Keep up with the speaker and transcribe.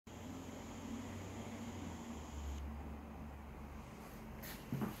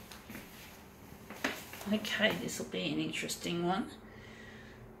Okay, this will be an interesting one.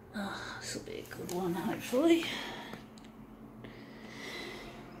 This will be a good one, hopefully.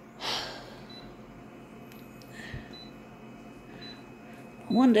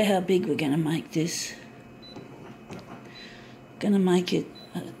 I wonder how big we're going to make this. Going to make it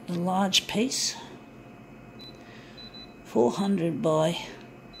a large piece. 400 by...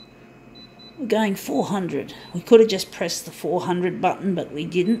 We're going 400. We could have just pressed the 400 button, but we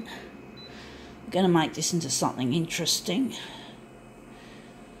didn't. We're going to make this into something interesting.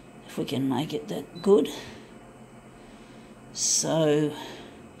 If we can make it that good. So,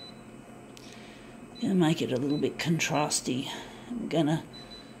 I'm going to make it a little bit contrasty. I'm going to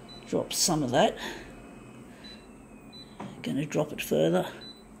drop some of that. I'm going to drop it further.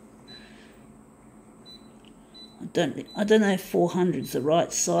 I don't know if 400 is the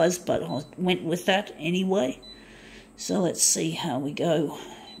right size, but I went with that anyway. So let's see how we go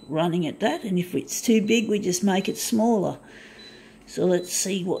running at that, and if it's too big we just make it smaller. So let's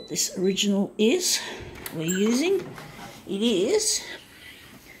see what this original is we're using. It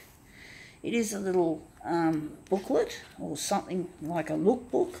is a little booklet or something like a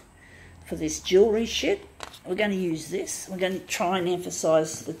lookbook for this jewellery shit. We're going to use this. We're going to try and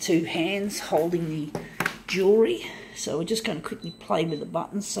emphasise the two hands holding the jewellery. So we're just going to quickly play with the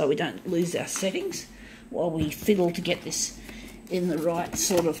buttons so we don't lose our settings while we fiddle to get this in the right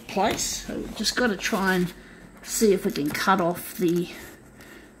sort of place. So we've just got to try and see if we can cut off the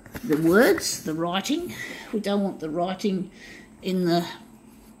words, the writing. We don't want the writing in the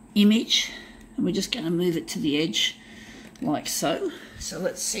image, and we're just going to move it to the edge like so. So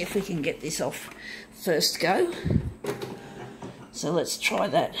let's see if we can get this off first go. So let's try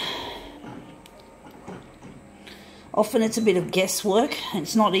that. Often it's a bit of guesswork, and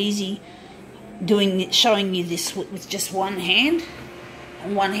it's not easy showing you this with just one hand,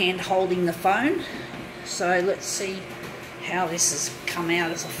 and one hand holding the phone. So let's see how this has come out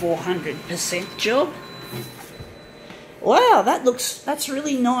as a 400% job. Wow, that's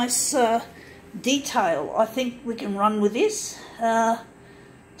really nice detail. I think we can run with this.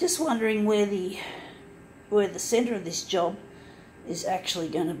 Just wondering where the centre of this job is actually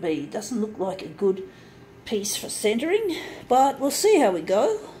going to be. It doesn't look like a good piece for centering, but we'll see how we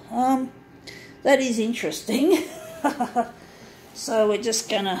go. That is interesting. So we're just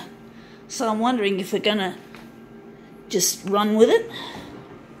gonna, so I'm wondering if we're gonna just run with it.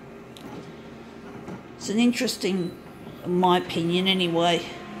 It's an interesting, in my opinion anyway,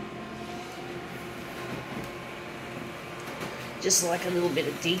 just like a little bit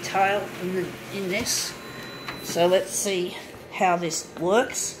of detail in this. So let's see how this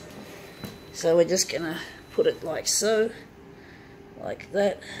works. So we're just going to put it like so, like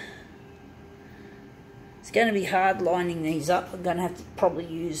that. It's going to be hard lining these up. I'm going to have to probably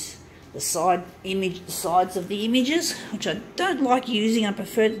use the sides of the images, which I don't like using. I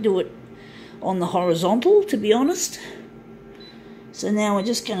prefer to do it on the horizontal, to be honest. So now we're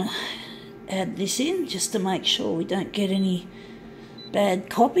just going to add this in, just to make sure we don't get any bad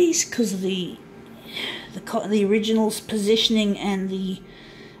copies, because of the original's positioning and the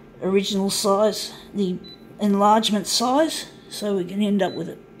original size, the enlargement size, so we can end up with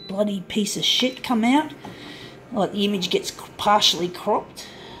a bloody piece of shit come out. Like the image gets partially cropped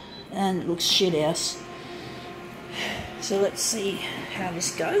and it looks shit house. So let's see how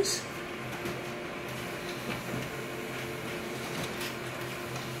this goes.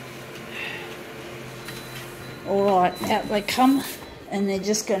 Alright, out they come, and they're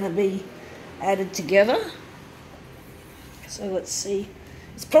just going to be added together. So let's see.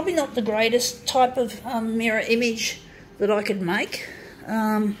 It's probably not the greatest type of mirror image that I could make.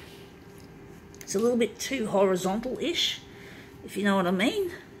 It's a little bit too horizontal-ish, if you know what I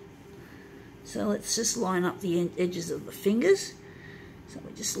mean. So let's just line up the edges of the fingers. So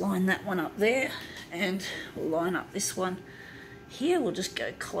we just line that one up there, and we'll line up this one here. We'll just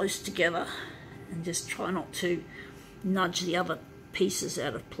go close together and just try not to nudge the other pieces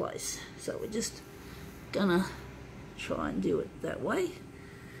out of place. So we're just gonna try and do it that way.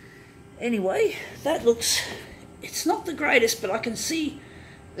 Anyway, that looks, it's not the greatest, but I can see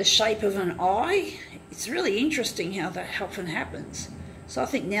the shape of an eye. It's really interesting how that often happens. So I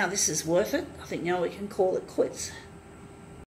think now this is worth it. I think now we can call it quits.